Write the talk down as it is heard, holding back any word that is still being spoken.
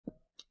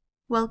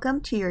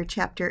Welcome to your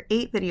Chapter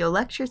 8 video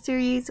lecture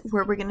series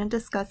where we're going to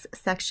discuss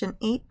Section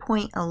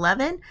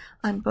 8.11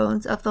 on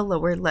bones of the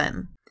lower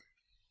limb.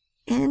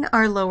 In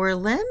our lower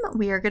limb,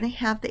 we are going to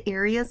have the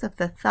areas of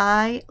the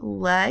thigh,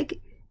 leg,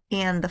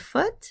 and the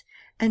foot.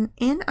 And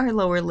in our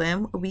lower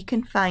limb, we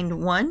can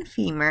find one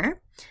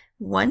femur,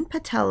 one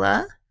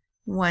patella,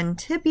 one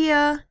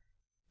tibia,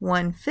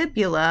 one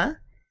fibula,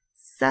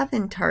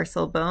 7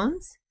 tarsal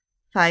bones,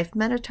 5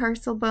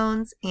 metatarsal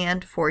bones,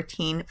 and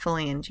 14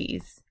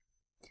 phalanges.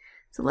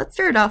 So let's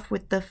start off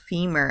with the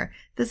femur.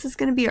 This is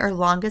going to be our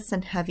longest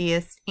and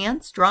heaviest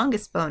and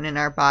strongest bone in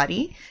our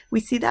body. We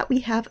see that we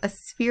have a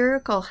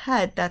spherical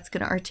head that's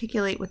going to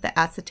articulate with the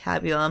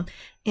acetabulum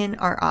in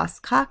our os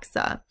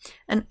coxa.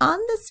 And on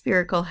the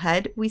spherical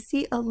head, we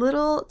see a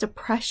little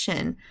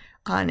depression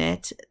on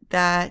it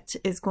that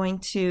is going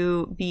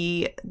to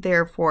be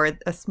there for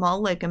a small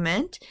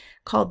ligament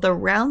called the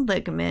round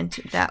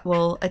ligament that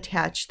will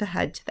attach the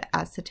head to the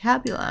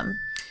acetabulum.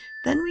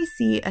 Then we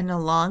see an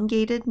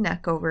elongated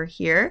neck over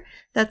here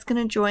that's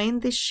going to join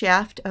the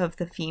shaft of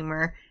the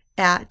femur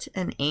at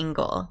an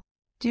angle.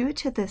 Due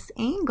to this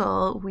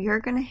angle, we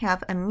are going to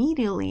have a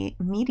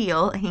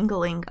medial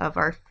angling of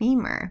our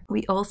femur.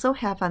 We also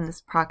have on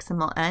this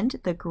proximal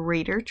end the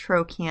greater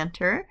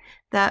trochanter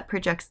that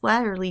projects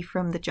laterally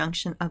from the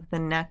junction of the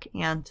neck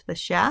and the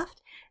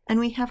shaft. And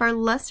we have our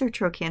lesser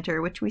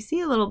trochanter, which we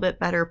see a little bit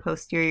better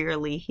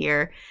posteriorly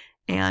here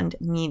and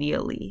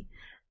medially.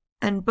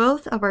 And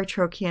both of our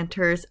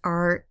trochanters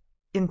are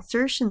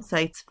insertion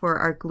sites for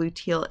our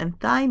gluteal and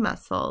thigh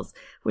muscles,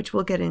 which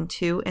we'll get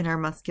into in our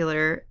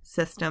muscular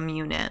system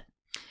unit.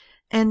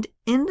 And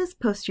in this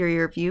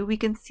posterior view, we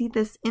can see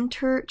this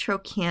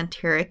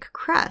intertrochanteric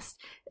crest.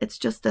 It's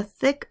just a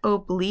thick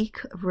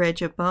oblique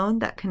ridge of bone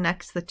that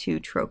connects the two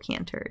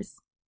trochanters.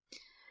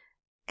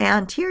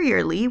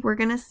 Anteriorly, we're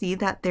going to see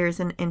that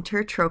there's an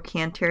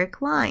intertrochanteric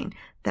line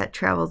that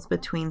travels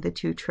between the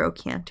two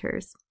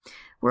trochanters.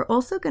 We're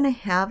also going to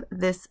have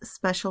this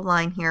special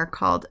line here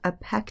called a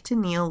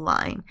pectineal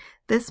line.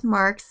 This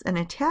marks an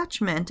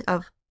attachment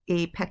of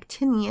a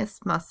pectineus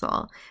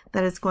muscle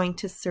that is going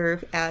to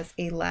serve as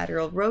a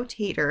lateral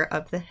rotator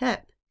of the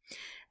hip.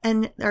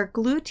 And our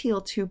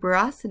gluteal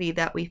tuberosity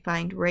that we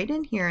find right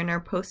in here in our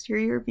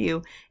posterior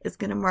view is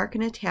going to mark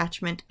an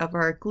attachment of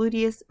our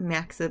gluteus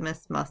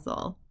maximus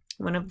muscle,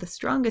 one of the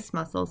strongest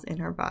muscles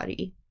in our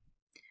body.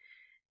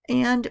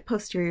 And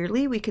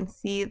posteriorly, we can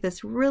see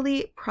this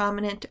really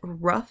prominent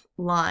rough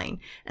line,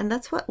 and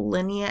that's what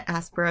linea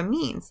aspera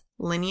means.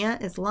 Linea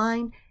is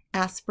line,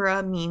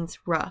 aspera means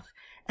rough.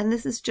 And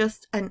this is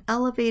just an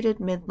elevated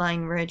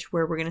midline ridge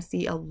where we're going to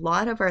see a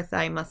lot of our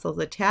thigh muscles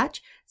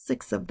attach,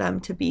 6 of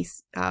them to be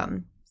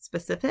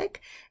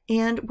specific.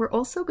 And we're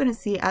also going to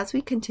see as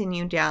we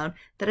continue down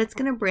that it's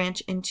going to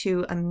branch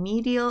into a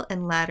medial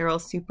and lateral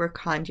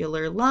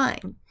supracondylar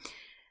line.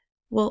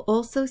 We'll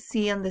also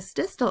see on this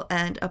distal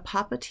end a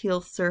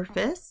popliteal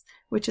surface,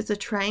 which is a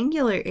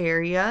triangular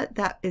area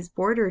that is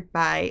bordered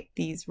by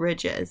these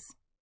ridges.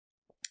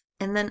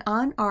 And then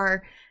on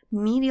our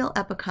medial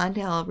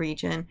epicondyle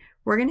region,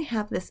 we're going to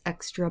have this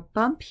extra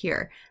bump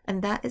here,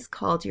 and that is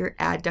called your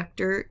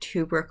adductor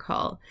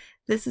tubercle.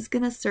 This is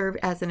going to serve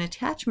as an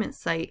attachment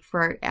site for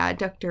our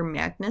adductor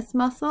magnus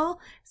muscle,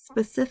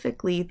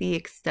 specifically the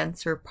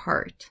extensor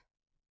part.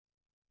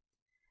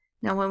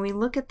 Now when we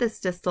look at this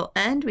distal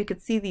end, we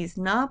could see these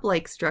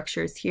knob-like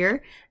structures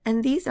here,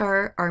 and these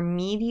are our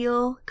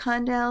medial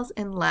condyles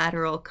and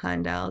lateral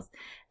condyles,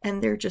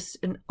 and they're just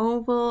an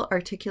oval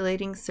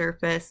articulating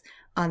surface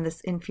on this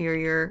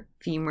inferior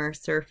femur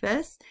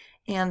surface,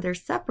 and they're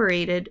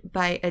separated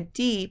by a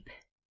deep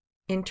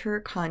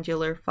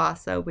intercondylar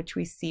fossa, which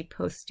we see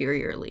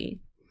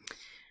posteriorly.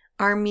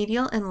 Our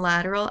medial and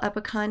lateral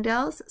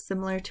epicondyles,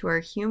 similar to our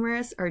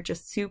humerus, are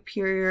just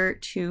superior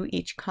to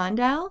each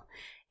condyle.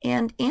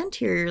 And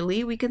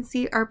anteriorly, we can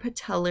see our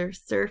patellar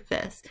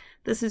surface.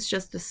 This is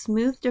just a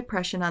smooth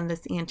depression on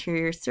this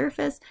anterior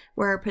surface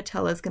where our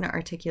patella is going to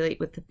articulate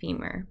with the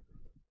femur.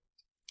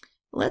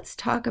 Let's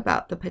talk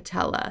about the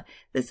patella.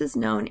 This is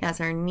known as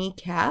our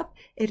kneecap.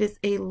 It is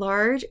a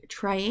large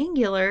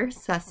triangular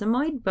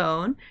sesamoid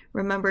bone.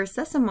 Remember,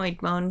 sesamoid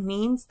bone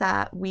means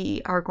that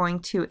we are going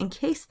to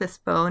encase this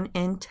bone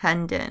in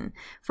tendon.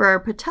 For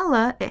our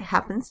patella, it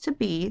happens to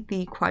be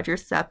the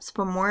quadriceps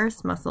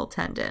femoris muscle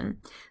tendon.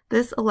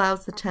 This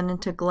allows the tendon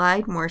to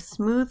glide more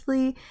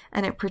smoothly,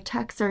 and it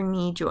protects our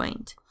knee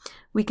joint.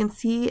 We can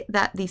see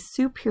that the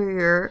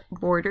superior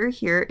border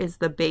here is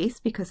the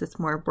base because it's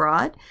more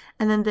broad,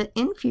 and then the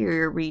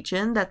inferior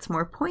region that's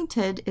more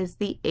pointed is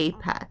the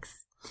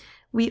apex.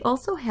 We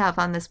also have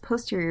on this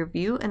posterior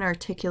view an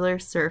articular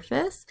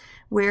surface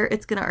where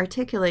it's going to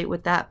articulate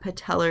with that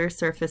patellar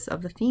surface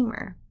of the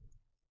femur.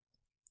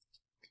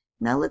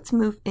 Now let's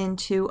move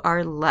into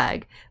our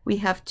leg. We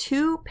have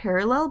 2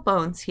 parallel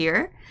bones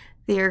here.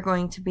 They are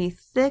going to be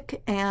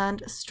thick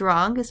and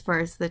strong as far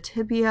as the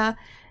tibia,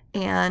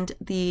 and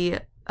the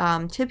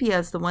tibia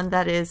is the one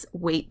that is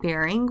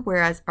weight-bearing,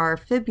 whereas our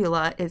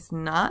fibula is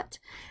not.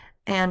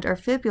 And our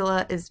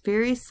fibula is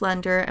very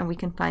slender, and we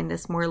can find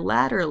this more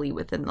laterally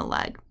within the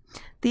leg.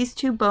 These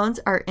two bones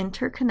are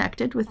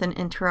interconnected with an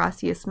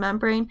interosseous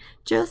membrane,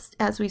 just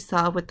as we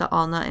saw with the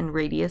ulna and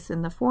radius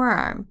in the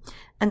forearm.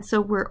 And so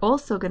we're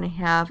also going to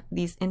have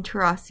these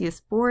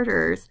interosseous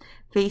borders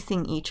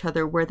facing each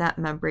other where that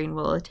membrane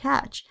will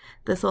attach.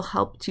 This will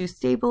help to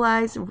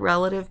stabilize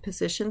relative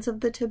positions of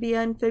the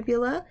tibia and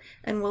fibula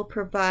and will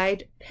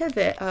provide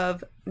pivot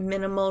of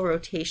minimal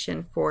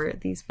rotation for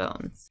these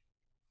bones.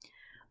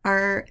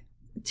 Our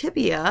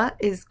tibia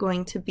is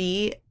going to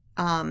be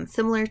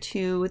similar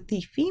to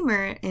the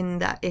femur in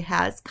that it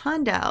has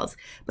condyles,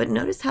 but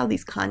notice how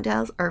these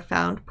condyles are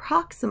found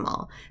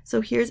proximal.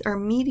 So here's our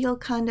medial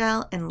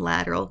condyle and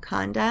lateral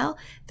condyle.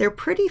 They're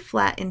pretty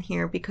flat in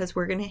here because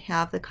we're going to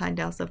have the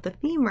condyles of the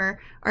femur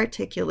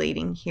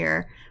articulating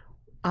here.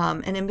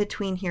 And in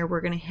between here,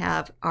 we're going to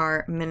have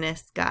our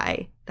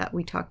menisci that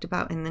we talked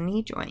about in the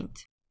knee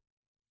joint.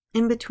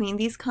 In between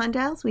these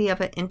condyles, we have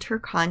an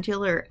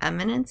intercondylar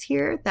eminence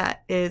here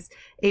that is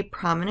a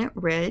prominent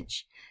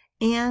ridge.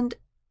 And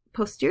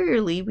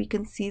posteriorly, we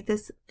can see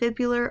this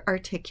fibular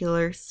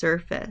articular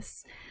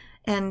surface.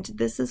 And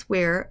this is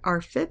where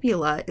our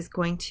fibula is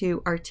going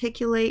to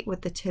articulate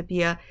with the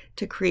tibia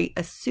to create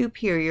a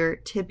superior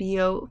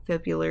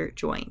tibiofibular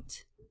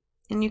joint.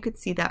 And you could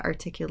see that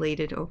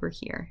articulated over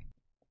here.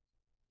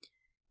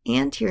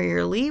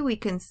 Anteriorly, we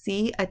can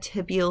see a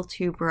tibial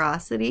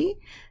tuberosity.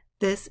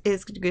 This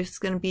is just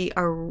going to be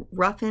a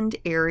roughened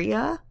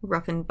area,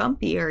 rough and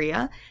bumpy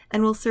area,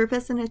 and will serve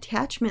as an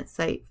attachment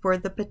site for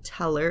the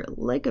patellar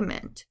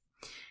ligament.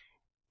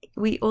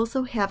 We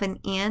also have an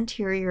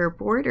anterior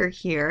border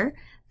here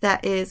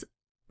that is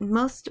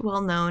most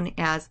well known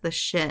as the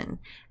shin.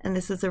 And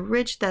this is a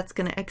ridge that's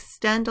going to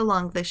extend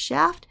along the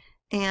shaft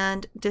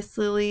and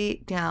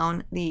distally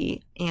down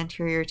the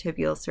anterior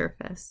tibial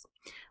surface.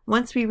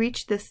 Once we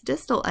reach this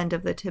distal end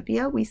of the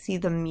tibia, we see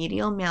the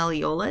medial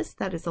malleolus.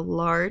 That is a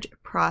large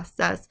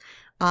process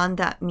on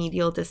that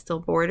medial distal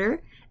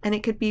border, and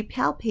it could be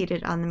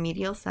palpated on the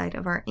medial side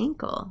of our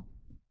ankle.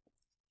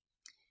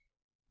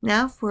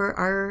 Now for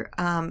our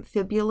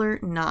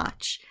fibular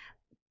notch.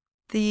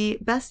 The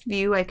best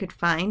view I could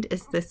find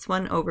is this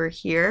one over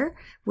here,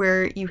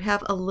 where you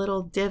have a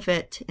little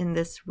divot in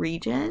this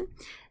region.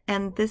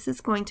 And this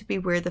is going to be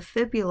where the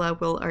fibula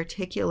will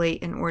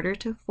articulate in order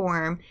to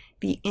form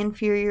the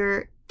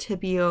inferior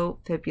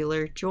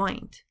tibiofibular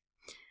joint.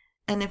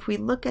 And if we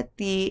look at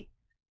the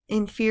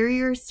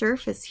inferior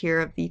surface here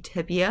of the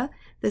tibia,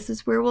 this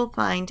is where we'll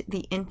find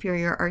the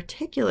inferior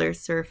articular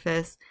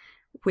surface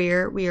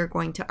where we are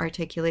going to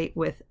articulate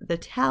with the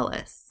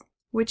talus,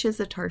 which is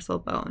a tarsal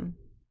bone.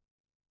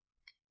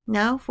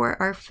 Now for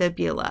our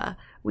fibula.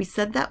 We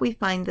said that we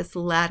find this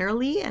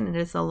laterally, and it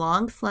is a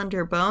long,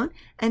 slender bone,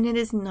 and it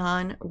is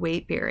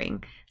non-weight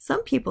bearing.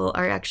 Some people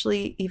are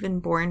actually even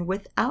born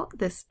without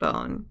this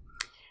bone.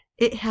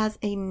 It has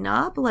a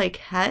knob-like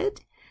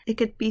head. It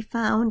could be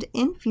found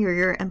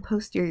inferior and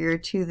posterior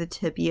to the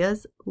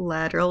tibia's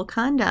lateral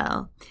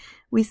condyle.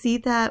 We see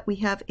that we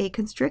have a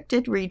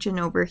constricted region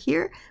over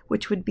here,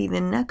 which would be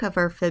the neck of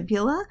our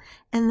fibula,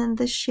 and then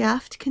the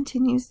shaft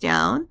continues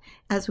down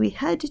as we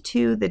head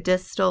to the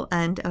distal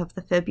end of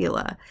the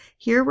fibula.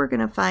 Here we're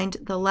going to find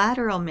the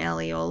lateral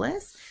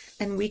malleolus,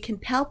 and we can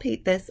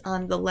palpate this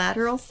on the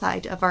lateral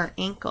side of our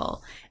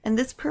ankle, and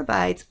this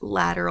provides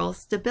lateral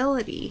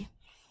stability.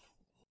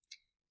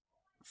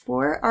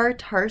 For our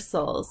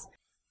tarsals,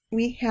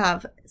 we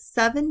have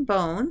 7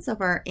 bones of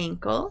our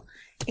ankle,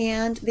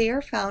 and they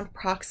are found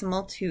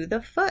proximal to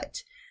the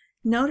foot.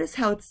 Notice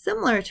how it's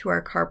similar to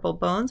our carpal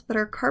bones, but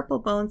our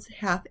carpal bones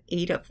have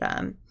 8 of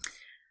them.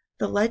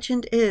 The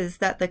legend is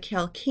that the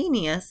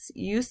calcaneus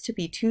used to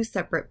be 2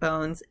 separate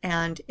bones,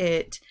 and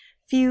it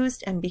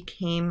fused and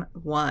became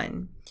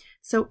 1.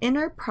 So in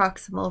our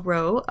proximal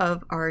row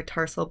of our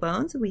tarsal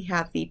bones, we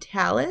have the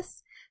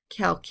talus,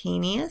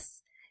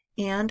 calcaneus,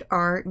 and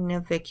our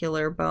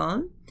navicular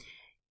bone.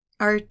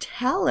 Our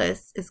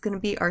talus is going to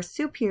be our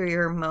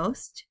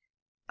superior-most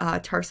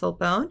tarsal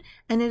bone,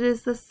 and it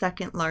is the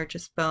second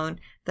largest bone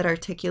that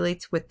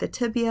articulates with the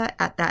tibia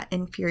at that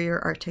inferior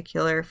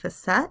articular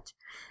facet.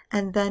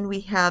 And then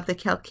we have the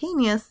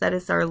calcaneus, that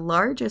is our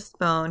largest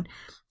bone,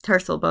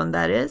 tarsal bone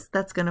that is,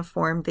 that's going to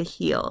form the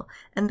heel.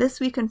 And this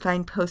we can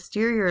find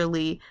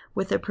posteriorly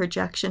with a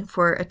projection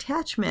for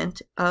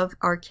attachment of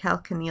our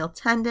calcaneal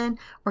tendon,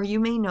 or you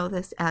may know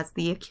this as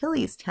the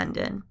Achilles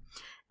tendon.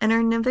 And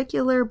our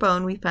navicular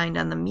bone we find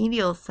on the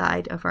medial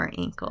side of our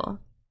ankle.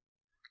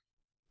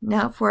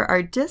 Now for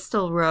our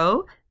distal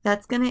row,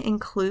 that's going to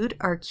include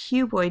our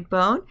cuboid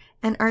bone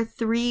and our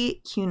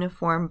 3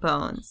 cuneiform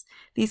bones.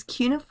 These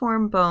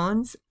cuneiform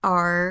bones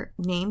are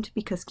named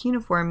because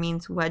cuneiform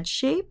means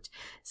wedge-shaped.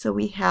 So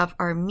we have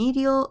our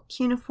medial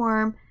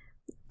cuneiform,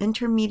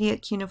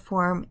 intermediate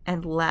cuneiform,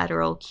 and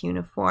lateral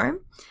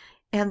cuneiform,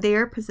 and they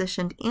are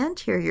positioned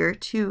anterior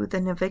to the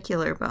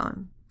navicular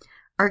bone.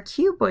 Our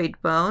cuboid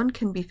bone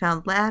can be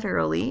found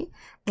laterally,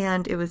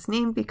 and it was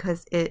named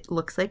because it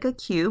looks like a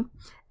cube,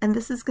 and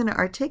this is going to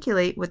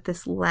articulate with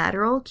this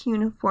lateral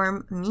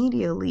cuneiform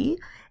medially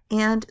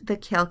and the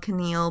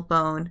calcaneal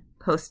bone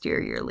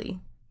posteriorly.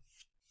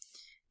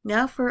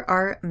 Now for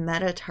our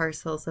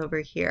metatarsals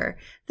over here.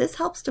 This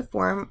helps to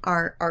form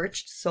our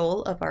arched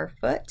sole of our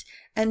foot.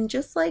 And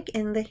just like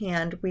in the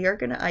hand, we are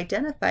going to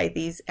identify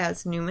these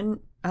as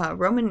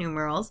Roman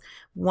numerals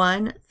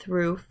 1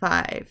 through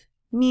 5,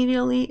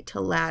 medially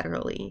to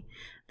laterally.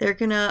 They're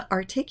going to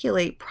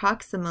articulate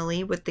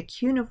proximally with the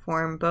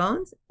cuneiform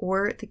bones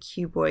or the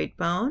cuboid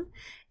bone,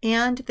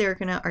 and they're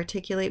going to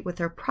articulate with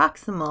our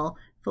proximal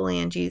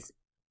phalanges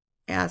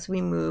as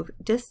we move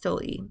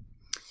distally.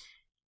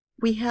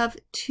 We have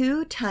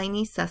 2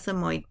 tiny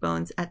sesamoid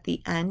bones at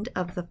the end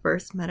of the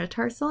first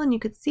metatarsal, and you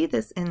could see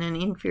this in an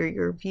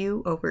inferior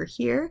view over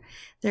here.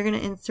 They're going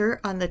to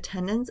insert on the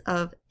tendons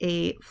of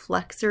a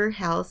flexor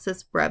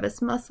hallucis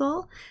brevis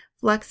muscle.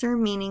 Flexor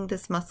meaning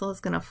this muscle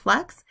is going to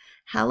flex,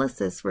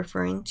 hallucis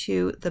referring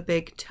to the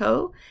big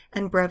toe,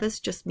 and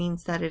brevis just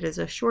means that it is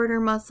a shorter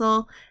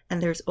muscle,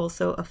 and there's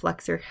also a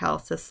flexor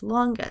hallucis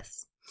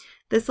longus.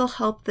 This will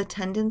help the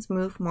tendons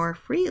move more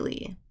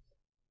freely.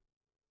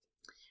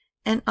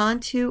 And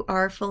onto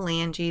our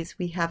phalanges,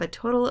 we have a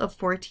total of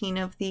 14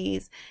 of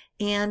these,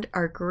 and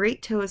our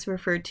great toe is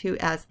referred to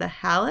as the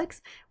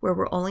hallux, where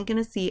we're only going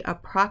to see a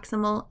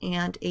proximal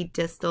and a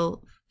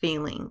distal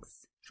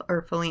phalanx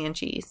or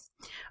phalanges.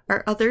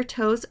 Our other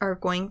toes are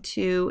going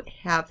to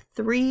have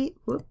three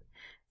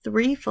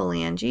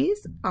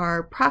phalanges,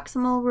 our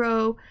proximal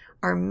row,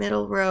 our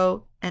middle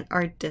row, and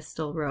our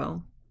distal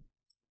row.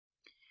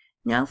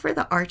 Now for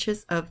the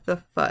arches of the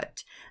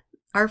foot.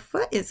 Our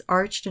foot is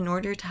arched in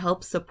order to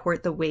help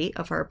support the weight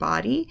of our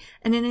body,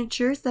 and it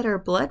ensures that our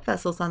blood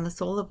vessels on the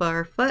sole of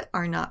our foot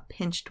are not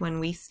pinched when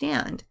we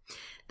stand.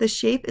 The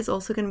shape is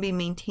also going to be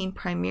maintained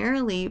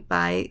primarily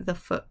by the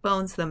foot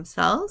bones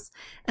themselves,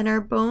 and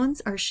our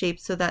bones are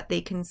shaped so that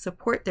they can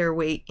support their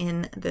weight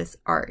in this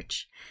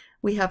arch.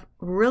 We have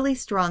really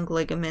strong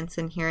ligaments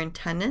in here and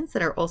tendons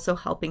that are also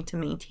helping to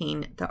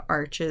maintain the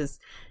arch's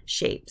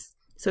shapes.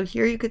 So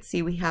here you could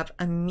see we have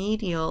a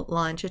medial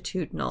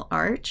longitudinal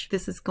arch.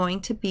 This is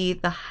going to be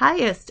the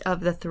highest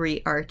of the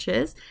 3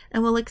 arches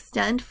and will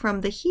extend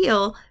from the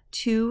heel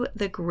to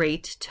the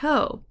great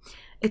toe.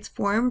 It's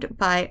formed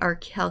by our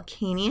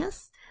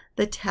calcaneus,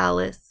 the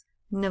talus,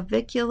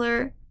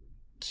 navicular,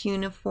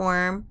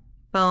 cuneiform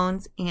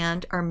bones,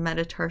 and our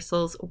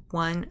metatarsals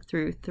 1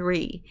 through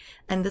 3.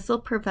 And this will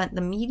prevent the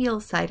medial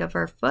side of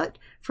our foot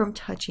from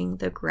touching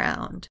the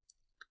ground.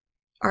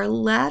 Our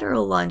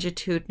lateral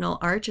longitudinal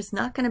arch is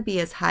not going to be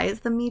as high as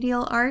the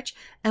medial arch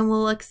and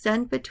will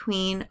extend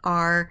between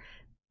our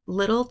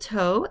little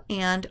toe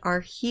and our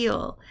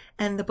heel.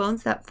 And the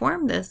bones that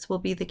form this will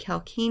be the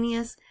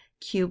calcaneus,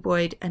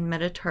 cuboid, and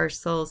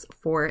metatarsals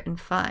 4 and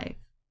 5.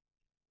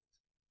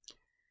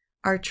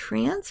 Our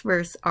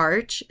transverse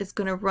arch is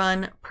going to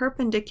run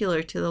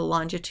perpendicular to the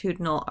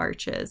longitudinal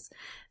arches.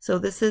 So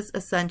this is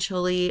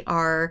essentially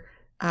our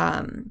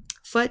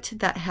foot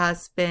that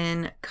has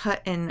been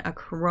cut in a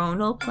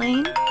coronal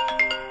plane.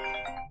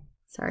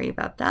 Sorry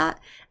about that.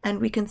 And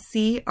we can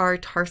see our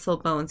tarsal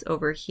bones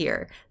over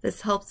here.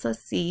 This helps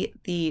us see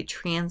the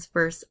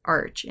transverse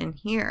arch in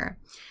here.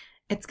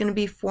 It's going to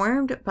be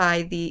formed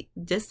by the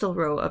distal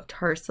row of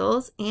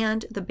tarsals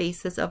and the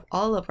basis of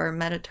all of our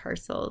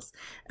metatarsals.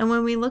 And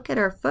when we look at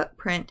our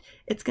footprint,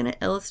 it's going to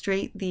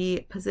illustrate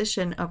the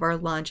position of our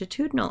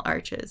longitudinal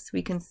arches.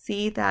 We can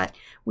see that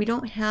we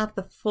don't have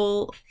the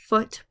full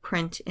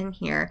footprint in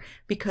here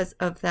because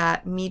of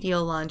that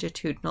medial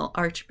longitudinal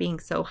arch being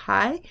so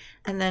high.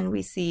 And then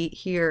we see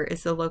here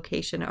is the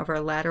location of our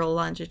lateral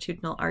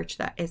longitudinal arch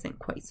that isn't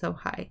quite so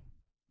high.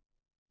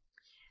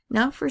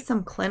 Now for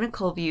some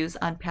clinical views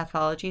on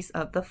pathologies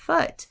of the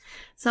foot.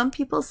 Some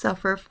people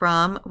suffer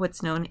from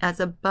what's known as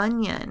a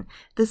bunion.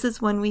 This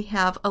is when we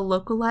have a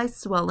localized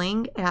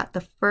swelling at the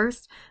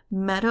first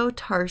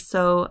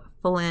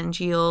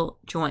metatarsophalangeal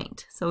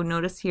joint. So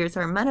notice here's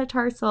our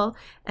metatarsal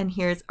and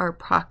here's our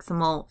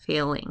proximal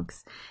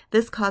phalanx.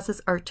 This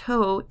causes our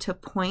toe to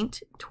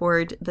point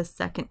toward the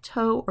second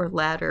toe or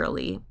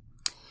laterally.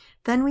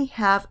 Then we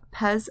have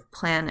pes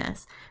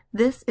planus.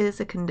 This is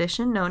a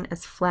condition known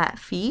as flat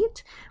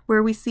feet,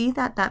 where we see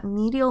that that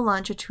medial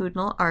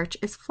longitudinal arch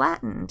is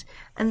flattened,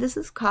 and this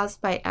is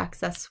caused by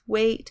excess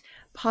weight,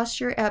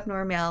 posture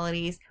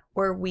abnormalities,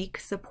 or weak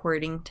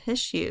supporting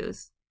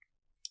tissues.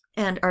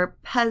 And our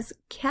pes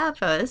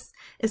cavus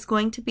is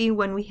going to be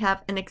when we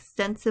have an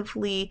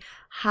extensively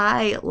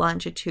high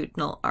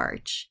longitudinal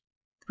arch,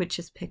 which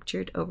is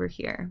pictured over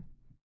here.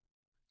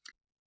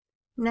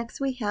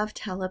 Next we have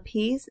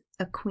talipes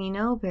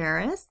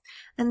equinovarus,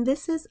 and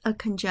this is a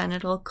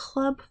congenital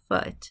club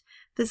foot.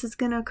 This is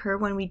going to occur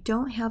when we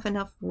don't have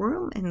enough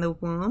room in the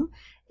womb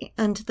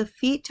and the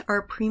feet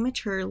are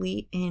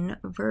prematurely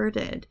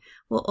inverted.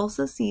 We'll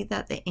also see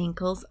that the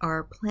ankles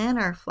are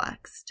plantar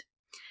flexed.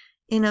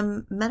 In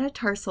a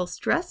metatarsal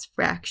stress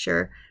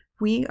fracture,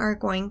 we are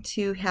going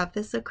to have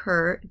this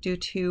occur due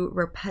to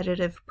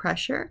repetitive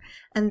pressure,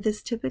 and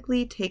this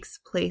typically takes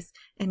place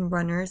in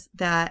runners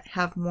that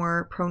have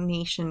more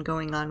pronation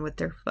going on with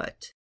their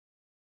foot.